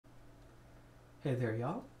Hey there,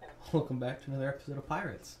 y'all. Welcome back to another episode of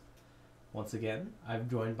Pirates. Once again, I'm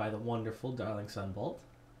joined by the wonderful Darling Sunbolt.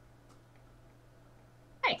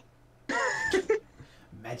 Hi.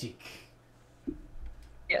 Magic.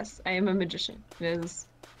 Yes, I am a magician. It is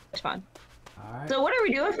fun. Alright, So what are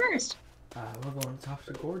we doing first? we're going to talk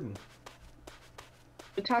to Gordon.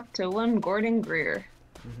 We talked to one Gordon Greer,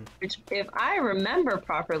 which, if I remember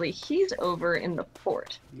properly, he's over in the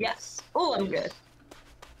fort. Yes. Oh, I'm good.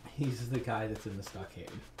 He's the guy that's in the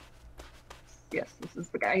stockade. Yes, this is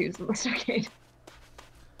the guy who's in the stockade.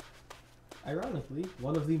 Ironically,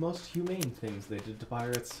 one of the most humane things they did to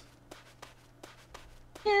pirates.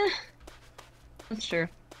 Yeah, that's true.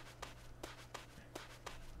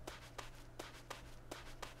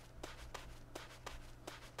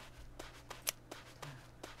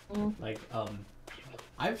 Like,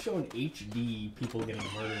 I've shown HD people getting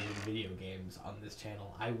murdered in video games on this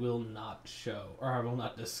channel. I will not show, or I will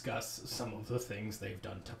not discuss some of the things they've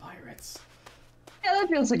done to pirates. Yeah, that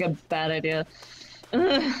feels like a bad idea.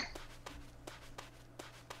 Ugh.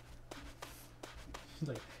 She's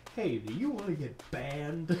like, hey, do you want to get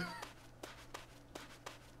banned?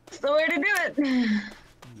 It's the way to do it.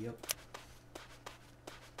 Yep.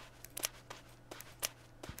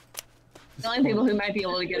 The only people who might be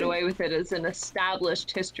able to get away with it is an established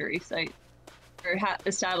history site, or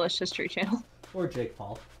established history channel. Or Jake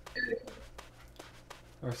Paul.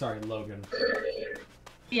 Or sorry, Logan.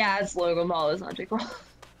 Yeah, it's Logan Paul, it's not Jake Paul.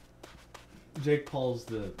 Jake Paul's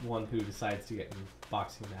the one who decides to get in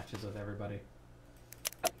boxing matches with everybody.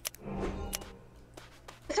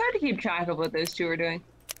 It's hard to keep track of what those two are doing.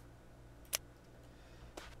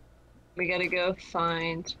 We gotta go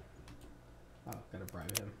find. Oh, gotta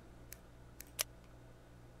bribe him.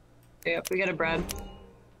 Yep, we gotta bribe.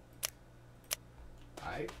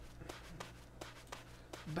 Alright.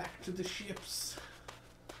 Back to the ships.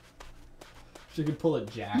 She could pull a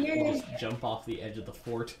Jack and just jump off the edge of the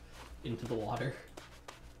fort into the water.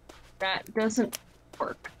 That doesn't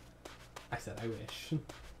work. I said I wish.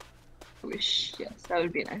 I wish, yes, that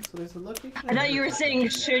would be nice. So there's a location. I thought you were saying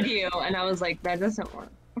should you, and I was like, that doesn't work.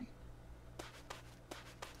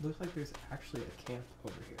 Looks like there's actually a camp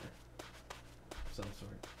over here. Of some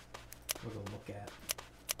sort. We'll go look at.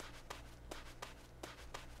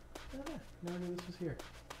 Ah, never knew this was here.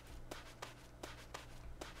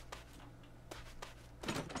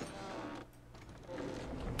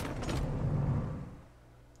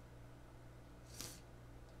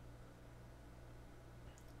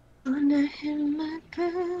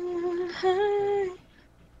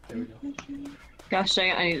 There we go. Gosh dang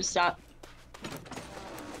it, I need to stop.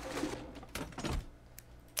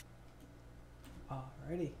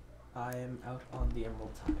 Alrighty. I am out on the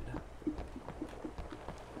Emerald Tide.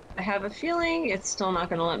 I have a feeling it's still not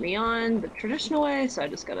gonna let me on the traditional way, so I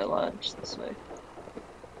just gotta launch this way.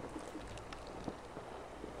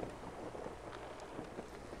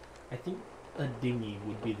 I think a dinghy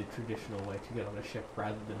would be the traditional way to get on a ship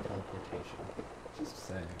rather than teleportation. Just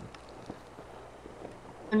saying.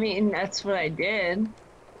 I mean, that's what I did.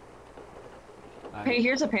 Hey,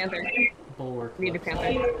 here's a panther. Bulwark. Need a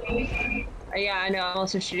panther. Yeah, I know. I'm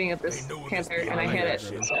also shooting at this panther, and I hit it.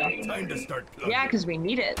 So. Time to start. Yeah, because we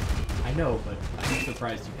need it. I know, but I'm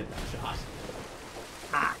surprised you hit that shot.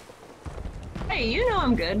 Ah. Hey, you know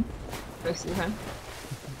I'm good most of the time.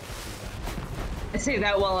 I say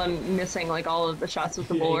that while I'm missing like all of the shots with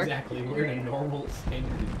the Yeah, bulwark. exactly. We're in a normal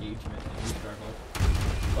standard engagement and we struggle.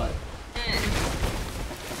 But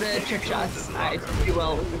The trick shots, I do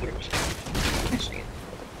well with the trick shots. Actually.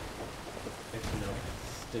 actually no,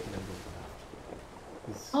 sticking him to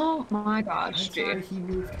the left. Oh my I'm gosh, sorry dude. he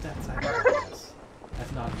moved that side of us.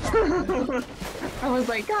 That's not I was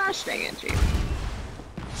like, gosh dang it, dude. Ooh,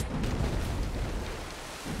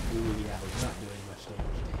 yeah, we're not doing much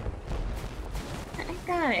damage to him. I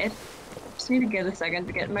got it. Just need to get a second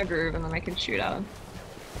to get in my groove and then I can shoot out him.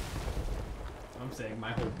 I'm saying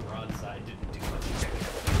my whole broadside didn't do much damage.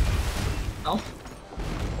 Oh.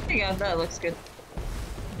 There you go, that looks good.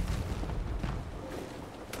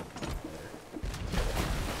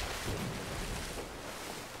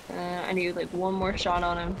 I need like one more shot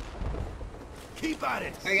on him. Keep at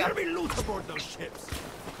it. There you go. There'll be loot aboard those ships.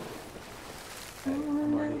 Okay,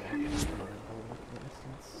 I'm already at the distance,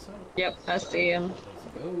 so Yep, I see him.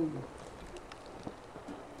 let's go.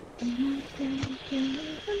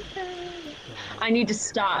 I need to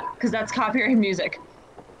stop, because that's copyright music.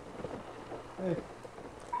 Hey.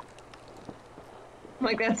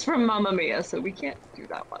 Like, that's from Mamma Mia, so we can't do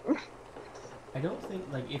that one. I don't think,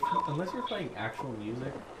 like, if you, unless you're playing actual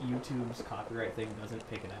music, YouTube's copyright thing doesn't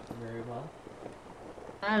pick it up very well.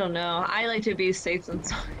 I don't know. I like to be safe and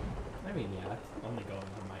sorry. I I mean, yeah, it's only going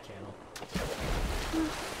on my channel.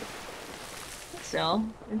 Still,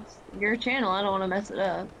 it's your channel. I don't want to mess it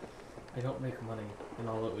up. I don't make money, and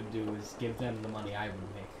all it would do is give them the money I would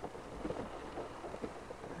make.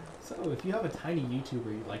 So, if you have a tiny YouTuber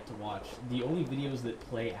you'd like to watch, the only videos that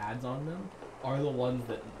play ads on them are the ones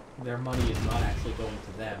that their money is not actually going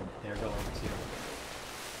to them. They're going to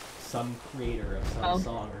some creator of some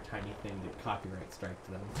song or tiny thing that copyright strikes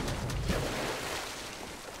them.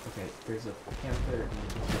 Okay, there's a panther.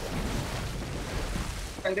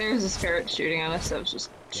 Right, there's a spirit shooting at us, so I was just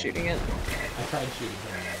shooting it. I tried shooting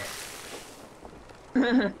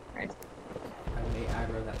him. Right. I may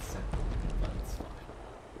aggro that second, but it's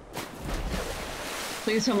fine.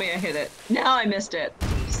 Please tell me I hit it. Now I missed it.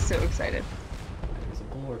 I'm so excited. There's a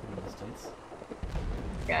bulwark in the distance.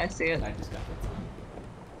 Yeah, I see it. And I just got hit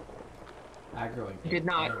on. Aggroing. Did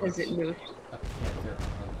not, because it moved. A panther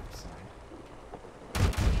on our left side.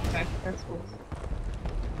 Okay, that's cool.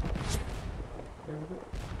 There we go.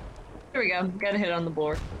 There we go. Got a hit on the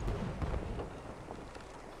board.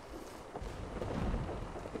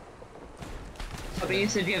 Oh, but you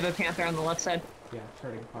said you have a panther on the left side. Yeah,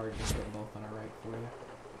 turning hard to get both on our right for you.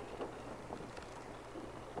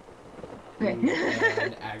 Okay. Ooh,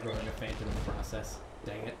 and aggroing a phantom in the process.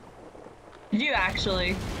 Dang it. Did you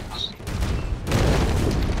actually?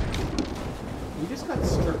 We just got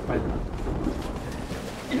struck by the...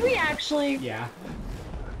 Did we actually? Yeah.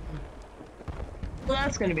 Well,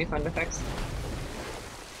 that's gonna be fun to fix.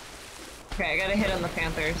 Okay, I got a hit on the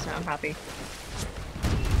panther, so I'm happy.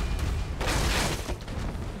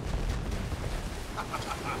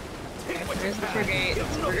 Okay, there's the frigate.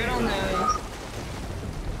 We're good on those.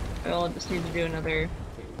 We'll just need to do another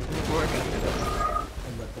work after this.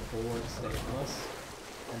 And let the bulwark stay on us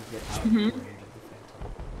and get out of the range of the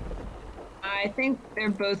phantom. I think they're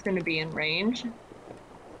both going to be in range.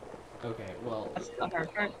 Okay, well, That's the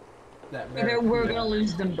hard part. that Either we're Barracuda- going to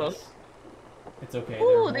lose them both. It's okay.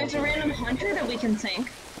 Ooh, they're there's a more- random hunter that we can sink.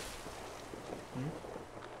 Hmm?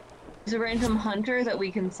 There's a random hunter that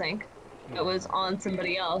we can sink. That was on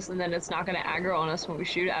somebody else, and then it's not going to aggro on us when we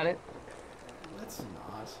shoot at it. Let's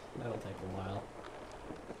not. That'll take a while.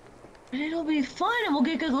 But it'll be fun, and we'll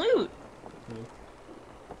get good loot. Hmm.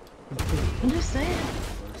 I'm just saying.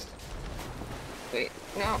 First. Wait,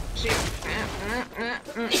 no, shoot.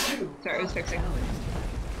 Sorry, I was fixing.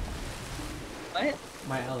 What?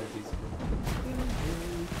 My allergies.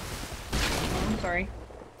 I'm sorry.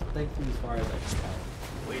 Thankfully, as far as I can tell,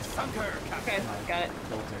 We sunk her, Captain. Okay, my got it.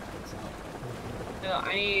 filter kicks out. So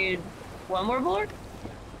I need one more bulwark?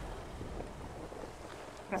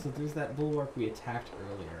 Okay. So there's that bulwark we attacked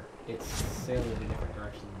earlier. It's sailing in a different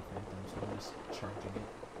direction than the Phantom, so I'm just charging it.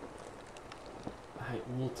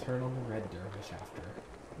 We'll turn on the red dervish after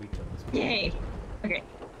we kill this bulwark. Yay! Okay.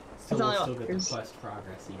 So That's all I we'll want, still get the is- quest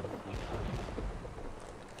progress even if we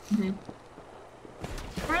die.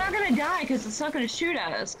 We're not gonna die because it's not gonna shoot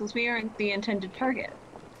at us because we aren't the intended target.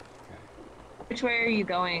 Okay. Which way are you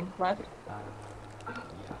going? Left? Yeah.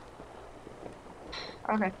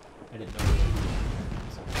 Okay. I didn't know.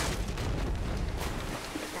 So,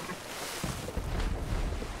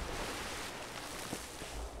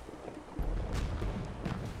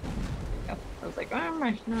 Go. I was like, why am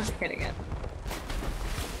I not hitting it?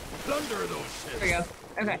 Plunder those ships. There we go.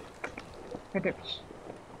 Okay. Okay.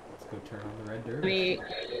 let's go turn on the red Let dervish. me.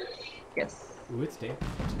 Yes. Ooh, it's damp.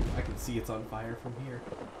 I can see it's on fire from here.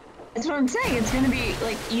 That's what I'm saying. It's gonna be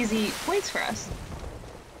like easy points for us.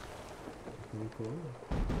 Cool,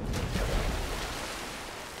 cool.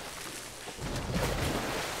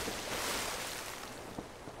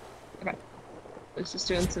 Okay. Let's just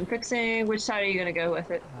doing some fixing. Which side are you gonna go with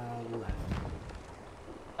it? Left.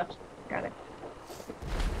 Left. Got it.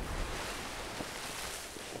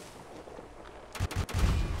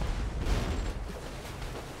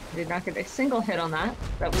 Did not get a single hit on that.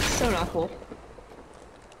 That was so not cool.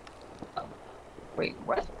 Oh. Wait,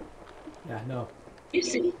 what? Yeah, no. You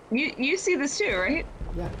see this too, right?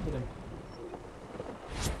 Yeah, hit him.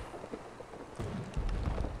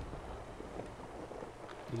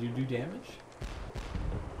 Did you do damage?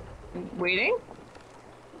 Waiting?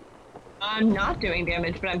 I'm not doing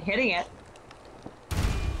damage, but I'm hitting it.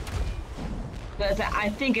 But I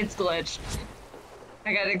think it's glitched.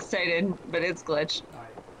 I got excited, but it's glitched.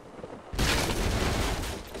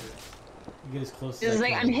 You get as close It's as I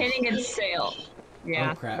like can. I'm hitting its sail.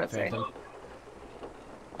 Yeah, Oh crap, that's it. Phantom.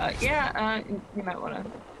 You might wanna.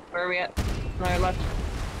 Where are we at? On our left.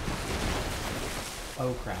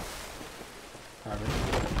 Oh crap. Carver,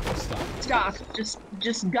 stop. Dock.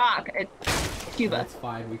 Just dock at Cuba. That's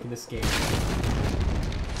fine, we can escape.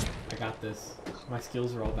 I got this. My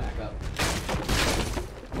skills are all back up.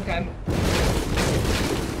 Okay.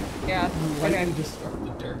 Yeah. Why Okay. didn't you just start the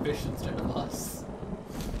dervish instead of us?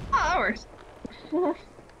 Oh, that works.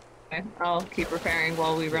 Okay, I'll keep repairing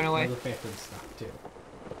while we run away. The phantom stuck too.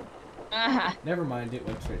 Uh-huh. Never mind, it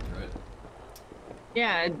went straight through it.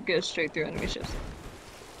 Yeah, it goes straight through enemy ships.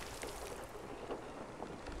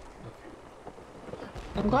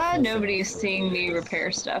 I'm glad nobody's seeing me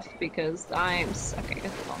repair stuff because I'm sucking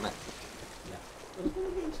at the moment. Yeah.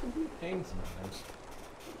 Pain sometimes.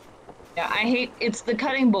 Yeah, I hate it's the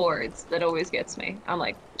cutting boards that always gets me. I'm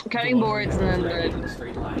like cutting boards and then the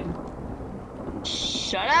straight line.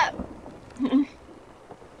 shut up. I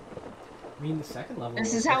mean, the second level.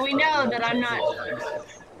 This is how we know that I'm not.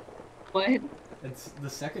 What? It's the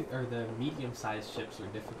second or the medium-sized ships are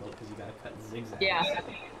difficult because you gotta cut zigzags. Yeah.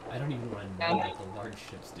 I don't even want to know what the large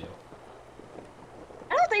ships do.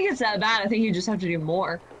 I don't think it's that bad. I think you just have to do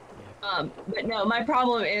more. Yeah. But no, my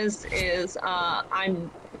problem is I'm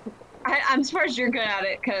surprised you're good at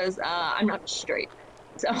it because I'm not straight.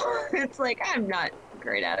 So it's like I'm not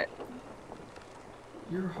great at it.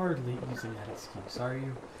 You're hardly using that excuse, are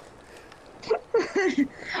you?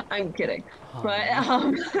 I'm kidding. Oh, But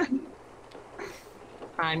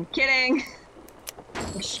I'm kidding.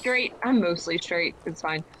 I'm straight. I'm mostly straight. It's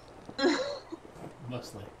fine.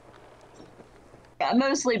 Mostly. Yeah,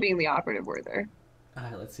 mostly being the operative word there.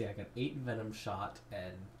 Let's see, I got 8 venom shot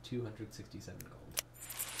and 267 gold.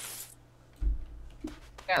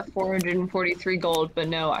 Got 443 gold, but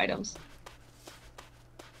no items.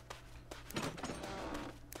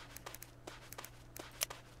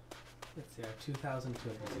 Let's see, I have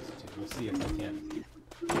 2,262. We'll see if I can.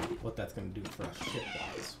 What that's going to do for us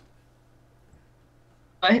ship-wise.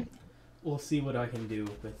 What? We'll see what I can do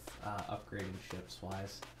with upgrading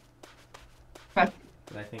ships-wise. Okay.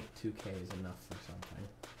 But I think 2k is enough for something.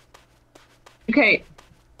 Okay.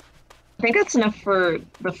 I think that's enough for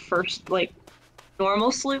the first, like,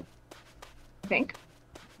 normal sloop. I think.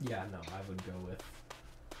 Yeah, no, I would go with...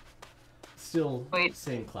 Still, Wait.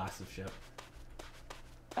 same class of ship.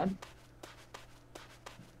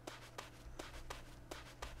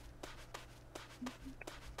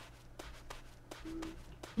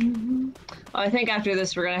 I think after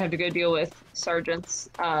this we're gonna have to go deal with Sergeant's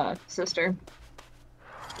sister.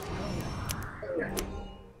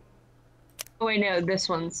 Oh wait, no, this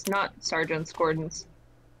one's not Sergeant's, Gordon's.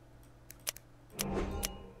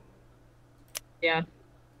 Yeah.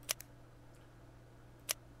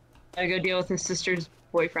 Gotta go deal with his sister's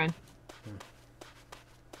boyfriend.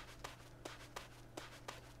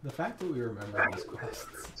 The fact that we remember these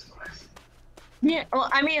quests. Yeah, well,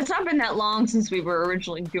 I mean, it's not been that long since we were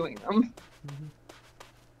originally doing them.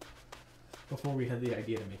 Before we had the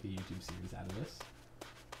idea to make a YouTube series out of this.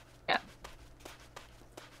 Yeah.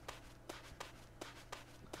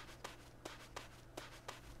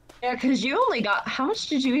 Yeah, because you only got... How much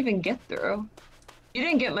did you even get through? You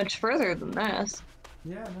didn't get much further than this.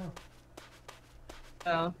 Yeah,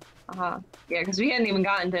 no. Oh, yeah, because we hadn't even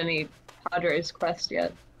gotten to any Padres quest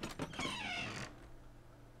yet.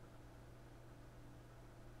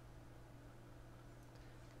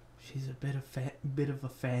 She's a bit of a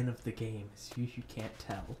fan of the game, as you can't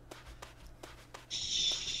tell.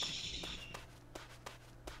 This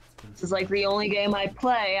is like the only game I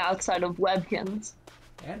play outside of Webkins.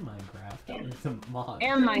 And Minecraft. With the mod.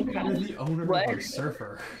 And Minecraft. You're the owner What? of our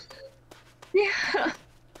server. Yeah.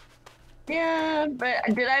 Yeah, but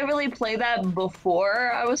did I really play that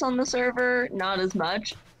before I was on the server? Not as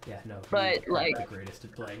much. Yeah, no. But, you're like... the greatest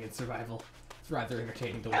at playing in survival. It's rather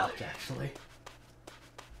entertaining to watch, actually.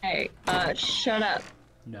 Hey, shut up.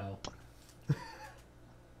 No.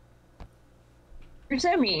 You're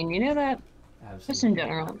so mean, you know that? Absolutely. Just in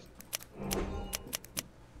general.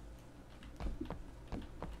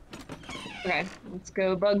 Okay, let's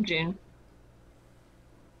go Bug June.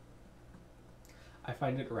 I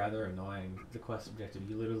find it rather annoying, the quest objective.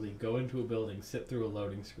 You literally go into a building, sit through a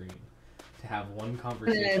loading screen, to have one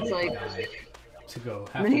conversation it's with like- the guy, to go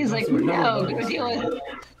have And to he's go like, through another no, loading go deal screen with it.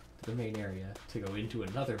 to the main area, to go into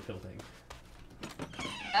another building.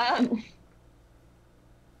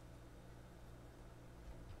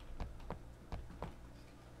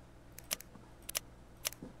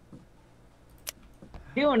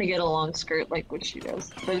 I do want to get a long skirt like what she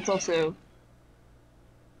does, but it's also...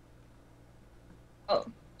 Oh,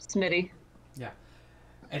 Smitty.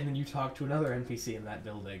 And then you talk to another NPC in that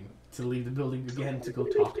building, to leave the building again to go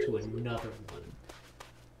talk to another one.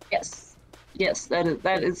 Yes. Yes, that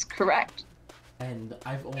is correct. And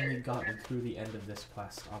I've only gotten through the end of this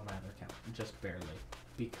quest on my other account, just barely.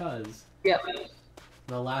 Because Yep.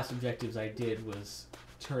 the last objectives I did was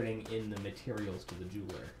turning in the materials to the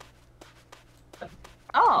jeweler.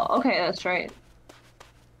 Oh, okay, that's right.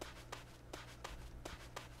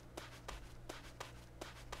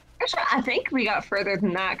 Actually, I think we got further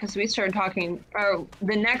than that because we started talking. Or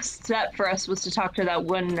the next step for us was to talk to that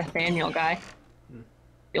one Nathaniel guy,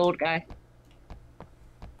 the old guy.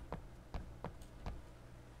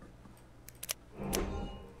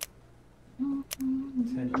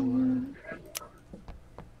 Ten ore.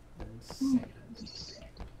 And sand.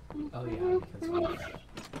 Oh yeah, because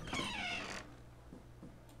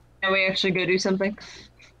Now we actually go do something.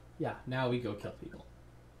 yeah. Now we go kill people.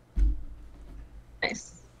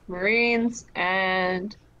 Nice. Marines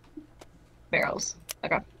and barrels.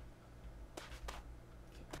 Okay.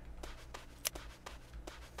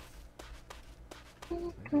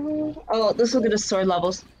 Oh, this will get us sword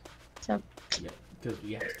levels. So. Yep, because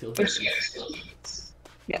we have to kill Which, people.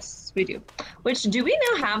 yes, we do. Which, do we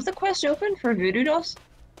now have the quest open for Voodoo Dolls?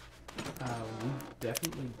 We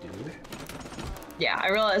definitely do. Yeah, I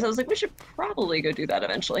realized. I was like, we should probably go do that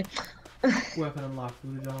eventually. Weapon unlock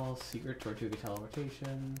voodoo doll, secret Tortuga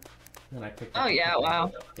teleportation. Then I picked up Oh, yeah,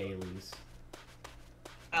 wow. dailies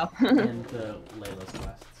Oh. and the Layla's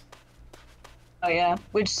quests. Oh, yeah.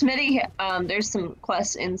 Which Smitty, there's some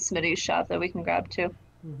quests in Smitty's shop that we can grab too.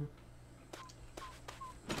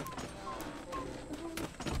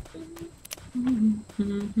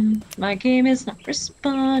 My game is not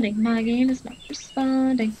responding. My game is not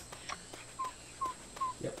responding.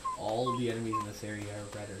 Yep, all of the enemies in this area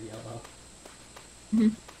are red or yellow.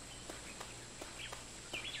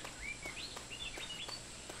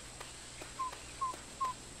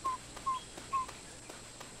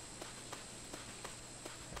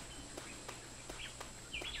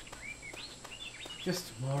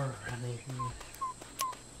 Just more running.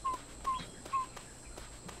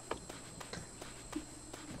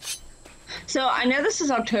 So I know this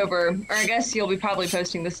is October, or I guess you'll be probably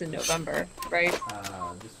posting this in November, right?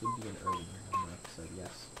 This would be an early November episode,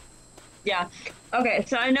 yes. Yeah. Okay,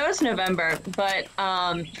 so I know it's November, but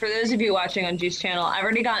for those of you watching on G's channel, I've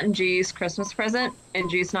already gotten G's Christmas present, and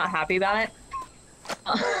G's not happy about it.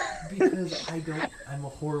 Because I'm a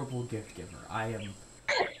horrible gift giver. I am.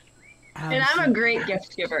 And I'm a great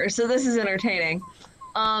gift giver, so this is entertaining.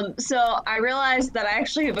 So I realized that I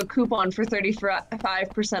actually have a coupon for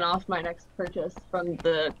 35% off my next purchase from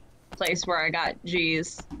the place where I got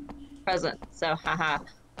G's present. So, haha.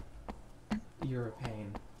 You're a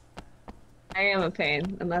pain. I am a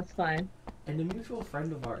pain, and that's fine. And a mutual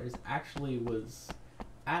friend of ours actually was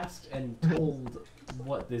asked and told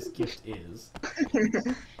what this gift is.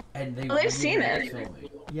 And they Well, they've seen not it. film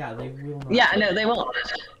it. Yeah, they will not. Yeah, film no, it. they won't.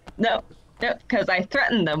 No, because I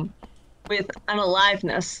threatened them with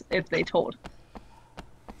unaliveness if they told.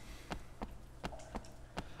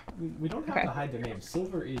 We don't have Okay. to hide their names.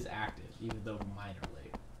 Silver is active, even though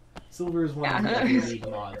minorly. Silver is one of Yeah. the lead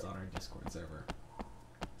mods on our Discord server.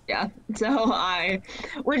 Yeah,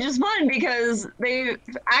 which is fun because they've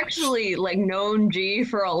actually like known G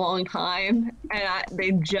for a long time, and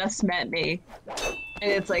they just met me,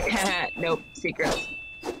 and it's like, haha, nope, secrets.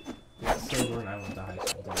 Yeah, Silver and I went to high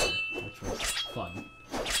school together, which was fun.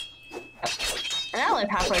 And I live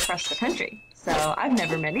halfway across the country, so I've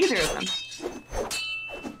never met either of them.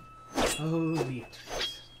 Oh, the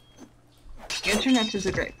internet. The internet is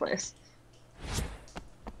a great place.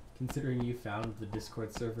 Considering you found the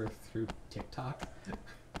Discord server through TikTok.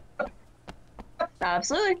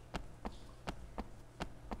 Absolutely.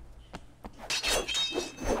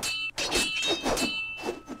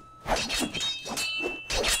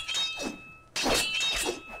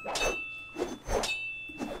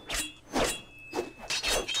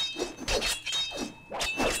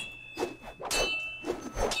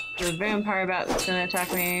 The vampire bat that's gonna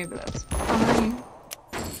attack me, but that's fine.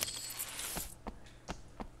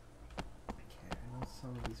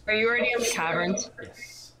 Are you already in the caverns?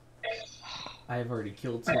 Yes. I have already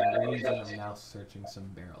killed 2 marines and I'm now searching some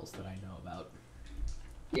barrels that I know about.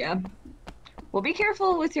 Yeah. Well, be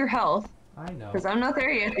careful with your health, I know. because I'm not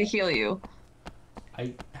there yet to heal you.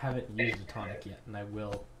 I haven't used a tonic yet, and I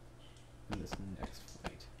will in this next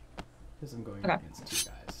fight. Because I'm going Okay. against 2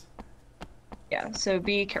 guys. Yeah, so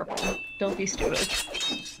be careful. Don't be stupid.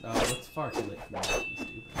 Oh, it's far too late for me to be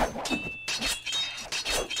stupid.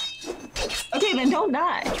 Okay, then don't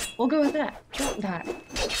die. We'll go with that. Don't die.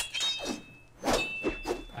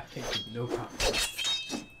 I take no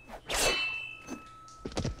promises.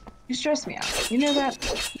 You stress me out. You know that?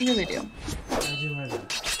 You really do. I do my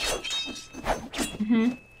best.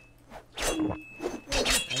 Mm-hmm.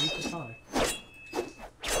 I use the tonic.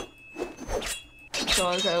 So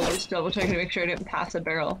I was double checking to make sure I didn't pass a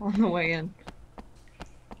barrel on the way in.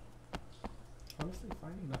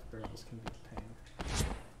 enough barrels can be a pain.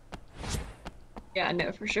 Yeah,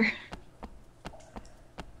 no, for sure.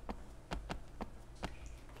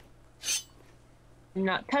 I'm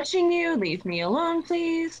not touching you. Leave me alone,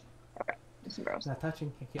 please. Okay, there's some barrels. Not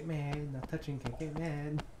touching, can't get mad. Not touching, can't get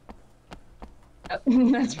mad.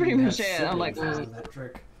 That's pretty much it. I'm like, that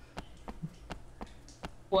trick.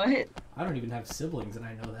 what? I don't even have siblings, and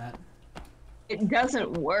I know that. It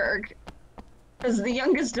doesn't work. As the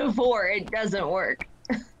youngest of four, it doesn't work.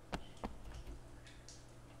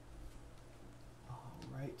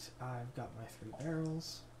 Alright, I've got my 3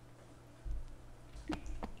 barrels.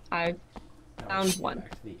 I've Now found let's go one.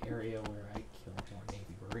 back to the area where I killed more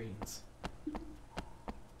Navy Marines.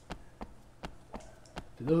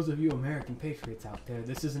 To those of you American patriots out there,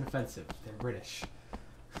 this isn't offensive. They're British.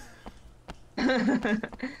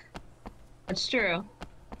 That's true.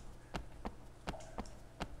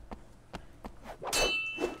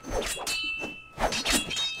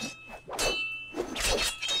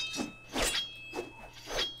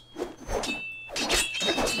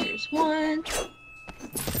 Here's one.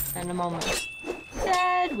 And I'm almost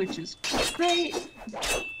dead, which is great.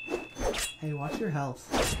 Hey, watch your health.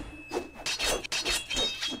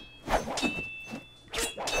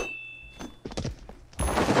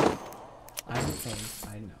 I'm a pain,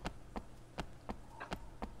 I know.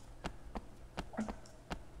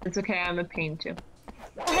 It's okay, I'm a pain too.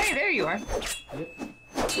 Oh, hey, there you are. Yep,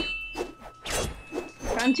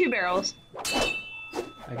 Found 2 barrels. I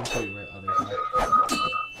can show you where others are.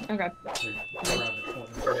 Okay. They're around the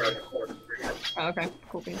corner. Oh, okay.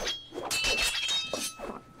 Cool beans.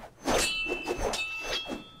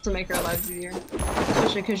 To make our lives easier.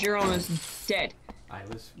 Especially because you're almost dead. I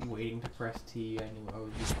was waiting to press T, I knew I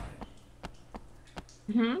would be fine.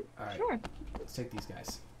 Mm-hmm. Alright, Sure. let's take these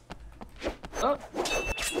guys. Oh.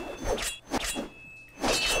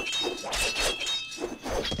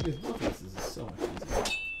 With both of this is so much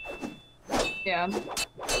easier. Yeah.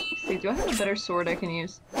 Let's see, do I have a better sword I can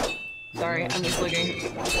use? Sorry, I'm just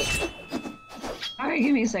looking. Alright,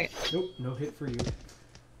 give me a second. Nope, no hit for you.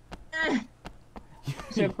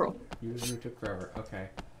 So cruel. Yours took forever. Okay.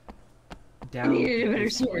 I Down. needed a better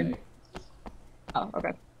this sword. way. Oh,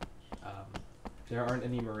 okay. There aren't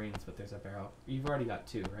any Marines, but there's a barrel. You've already got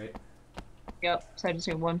 2, right? Yep, so I just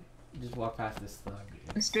need 1. Just walk past this thug.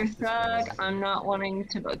 Mr. Thug, I'm not wanting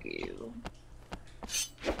to bug you.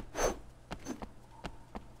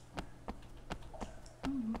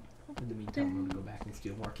 In the meantime, I'm gonna go back and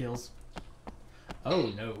steal more kills.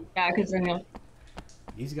 Oh no. Yeah, because I know.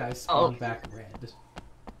 These guys spawned back red.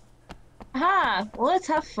 Ah, well, let's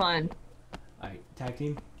have fun. Alright, tag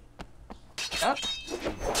team. Yep.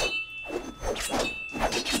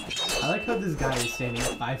 I like how this guy is standing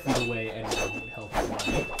 5 feet away and won't help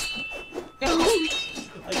anybody.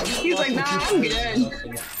 Like, He's like, nah, I'm good. And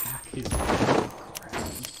hack his ground.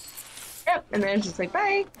 Yep, and then it's just like,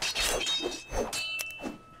 bye.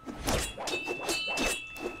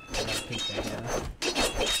 Pink bandana.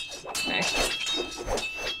 Okay.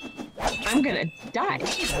 I'm gonna die.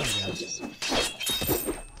 There we go.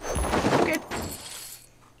 Good.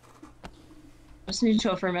 Just need to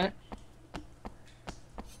chill for a minute.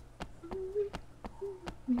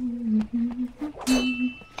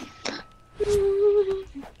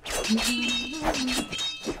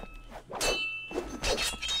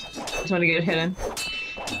 Just want to get hidden.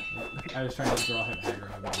 I was trying to draw him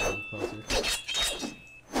aggro and a little closer.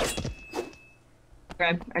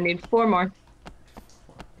 Okay, I need 4 more,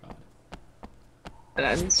 Oh, God. but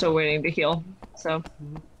I'm still waiting to heal. So,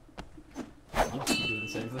 I'll just keep doing the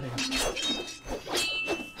same thing.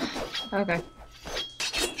 okay,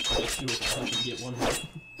 Let's do it. I can get 1 hit.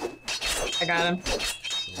 I got him.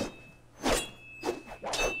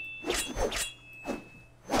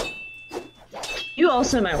 You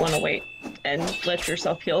also might want to wait and let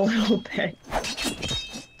yourself heal a little bit.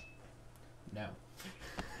 No.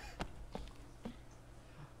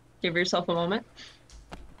 Give yourself a moment.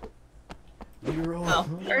 You're all Oh.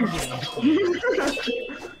 oh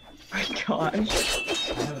My gosh. I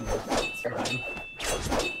have enough. It's fine.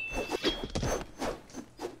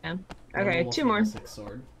 Yeah. I'm Okay, almost 2 level more. 6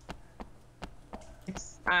 sword.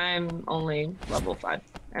 I'm only level 5,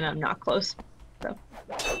 and I'm not close. So,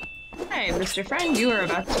 hey, Mr. Friend, you are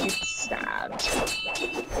about to get stabbed.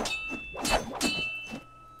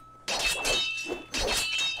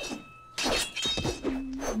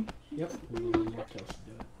 Yep, we need more kills to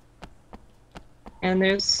do it. And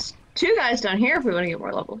there's 2 guys down here if we want to get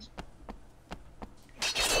more levels.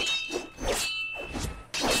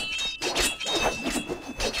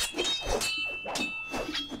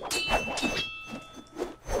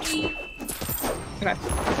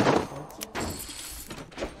 Okay.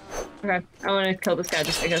 Okay, I want to kill this guy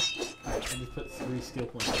just because. Alright, I just put 3 skill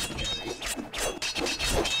points in the carry.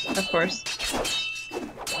 Of course.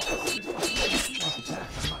 Off attack.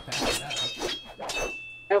 I'm not passing that up.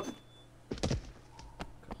 Nope.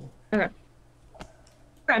 Cool. Okay.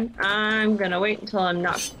 Okay, I'm gonna wait until I'm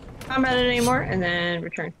not combated anymore and then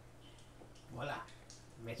return. Voila.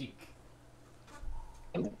 Magic.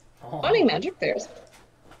 Funny magic there's.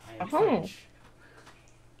 I am Oh. French.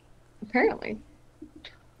 Apparently.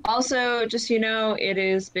 Also, just so you know, it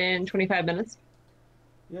has been 25 minutes.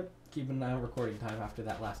 Yep. Keep an eye on recording time after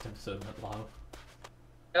that last episode went long.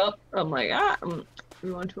 Yep. I'm like,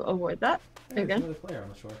 we want to avoid that Hey, there's again. another player on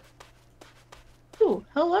the shore. Ooh,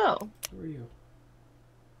 hello. Who are you?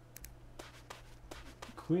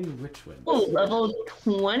 Quinn Witchwind. Ooh, level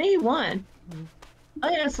 21. Oh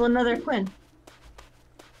yeah, it's another Quinn.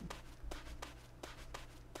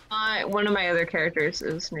 One of my other characters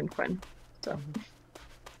is named Quinn. So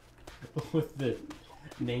With the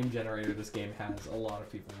name generator this game has, a lot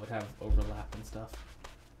of people would have overlap and stuff.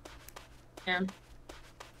 yeah.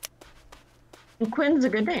 And Quinn's a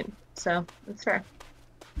good name, so that's fair.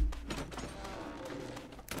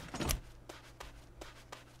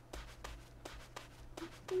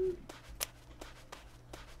 I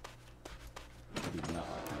do not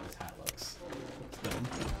like how this hat looks. Looks dumb.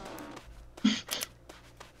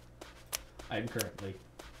 I'm currently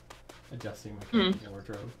adjusting my character's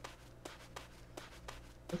wardrobe.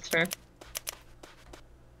 That's fair.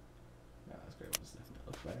 Yeah, that's great. We'll just definitely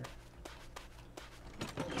look better.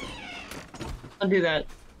 I'll do that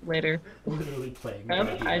later. Literally playing Oh,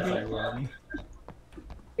 Reggie I as do. I run.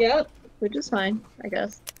 Yep, which is fine, I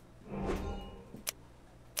guess.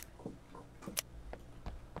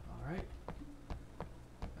 Alright.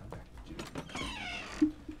 Now back to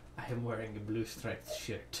June. I am wearing a blue striped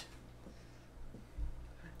shirt.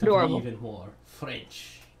 To be Adorable. even more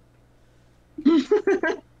French.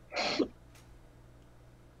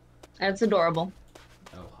 That's adorable.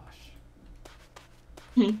 Oh hush.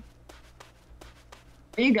 Where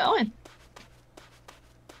are you going?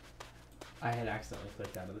 I had accidentally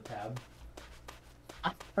clicked out of the tab.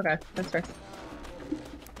 Ah, okay, that's fair.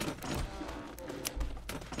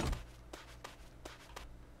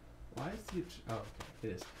 Why is the oh okay, it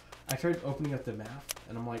is. I tried opening up the map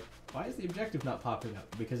and I'm like, why is the objective not popping up?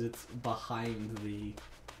 Because it's behind the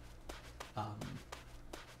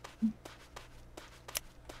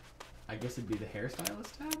I guess it'd be the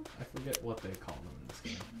hairstylist tab? I forget what they call them in this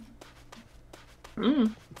game.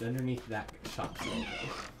 Mm. It's underneath that shop's logo.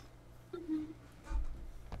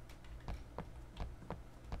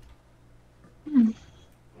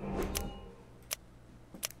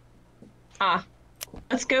 Ah,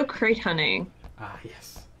 let's go crate hunting. Ah,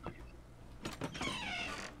 yes.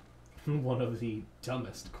 One of the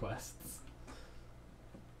dumbest quests.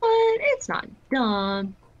 But it's not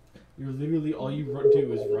dumb. You're literally, all you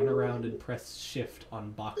do is run around and press shift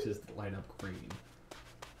on boxes that line up green.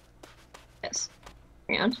 Yes.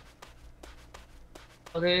 And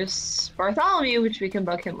well, there's Bartholomew, which we can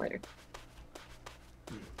bug him later.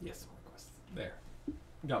 Yes, more quests. There.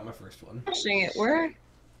 Got my first one. Dang it, where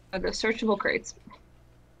are the searchable crates?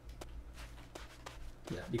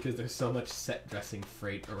 Yeah, because there's so much set dressing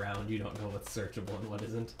freight around, you don't know what's searchable and what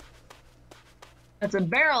isn't. That's a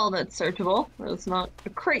barrel that's searchable. It's not a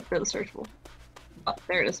crate that's searchable. Oh,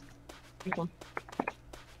 there it is. This one.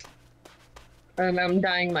 And I'm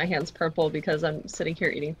dyeing my hands purple because I'm sitting here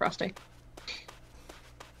eating Frosty.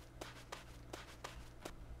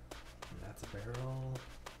 That's a barrel.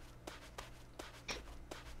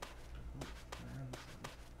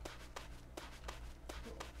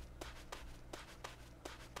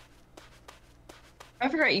 I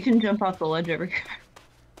forgot you can jump off the ledge over here.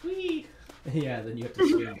 Whee! Yeah, then you have to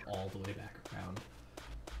swim all the way back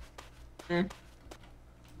around.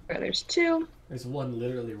 Okay, there's two. There's one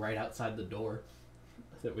literally right outside the door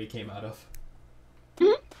that we came out of.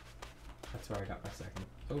 Mhm. That's where I got my second.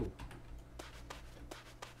 Oh.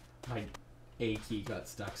 My A key got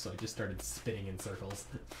stuck, so I just started spinning in circles.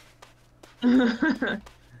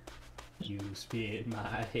 You spin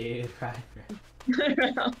my head right.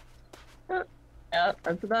 Yep,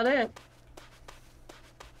 that's about it.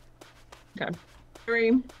 Okay.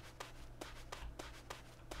 3.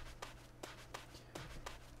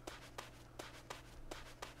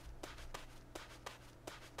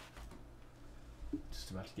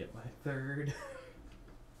 Just about to get my third.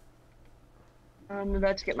 I'm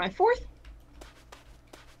about to get my 4th.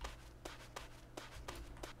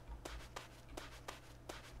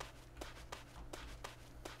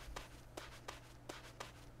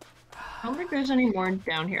 I don't think there's any more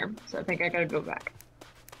down here, so I think I gotta go back.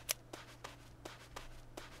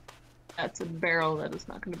 That's a barrel that is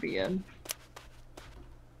not going to be in.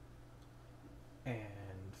 And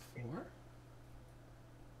 4.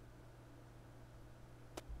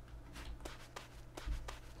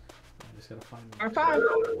 I just gotta find Or 5.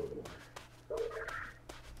 one more.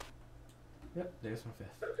 Yep, there's my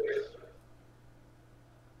 5th.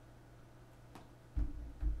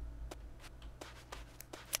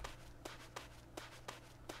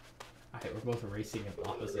 Alright, we're both racing in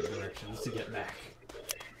opposite directions to get back.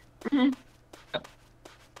 Mhm.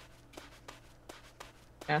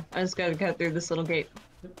 Yeah, I just gotta get through this little gate.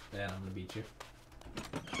 Yep, and I'm gonna beat you.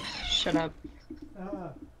 Shut up.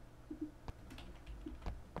 Ah.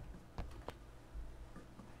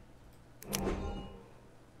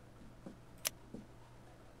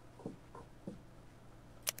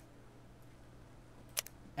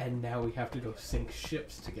 And now we have to go sink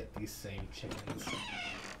ships to get these same chickens.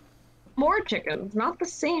 More chickens, not the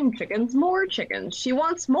same chickens, more chickens. She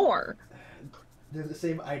wants more. They're the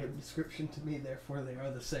same item description to me, therefore they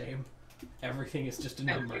are the same. Everything is just a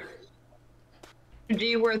number.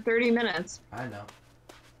 Gee, we're at 30 minutes. I know.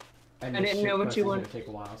 And I this didn't ship know what quest you is want- gonna take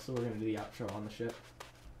a while, so we're gonna do the outro on the ship.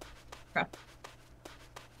 Okay.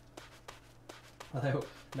 Although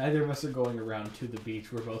neither of us are going around to the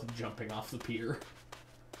beach, we're both jumping off the pier.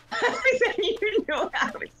 I said you know what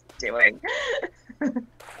I was doing.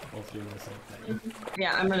 Both doing the same thing.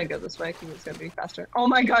 Yeah, I'm gonna go this way because it's gonna be faster. Oh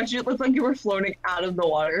my gosh, it looked like you were floating out of the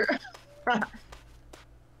water.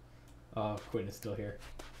 Oh, Quinn is still here.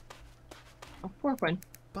 Oh, poor Quinn.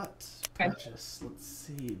 But Okay. purchase, let's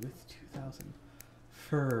see, with 2,000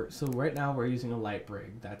 for so right now we're using a light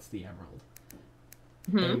brig. That's the emerald.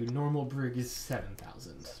 Hmm. A normal brig is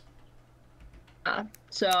 7,000.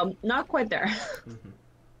 So not quite there. Mm-hmm.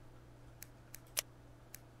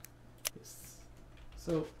 Yes.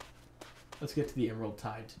 So let's get to the Emerald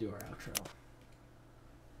Tide to do our outro.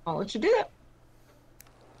 I'll let you do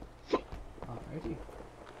that. Alrighty.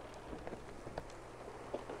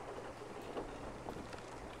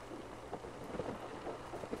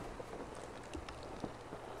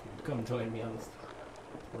 Come join me on this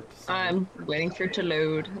port side. I'm waiting for it to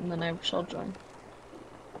load, and then I shall join.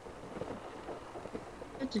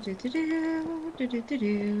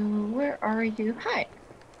 Where are you? Hi.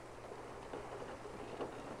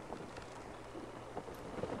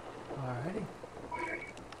 Alrighty.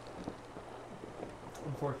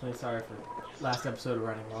 Unfortunately, sorry for last episode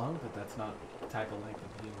running long, but that's not the type of length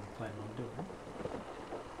that we plan on doing.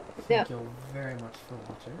 Thank you very much for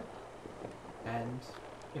watching. And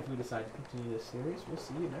if we decide to continue this series, we'll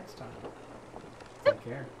see you next time. Take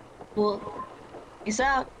care. Well, peace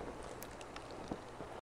out.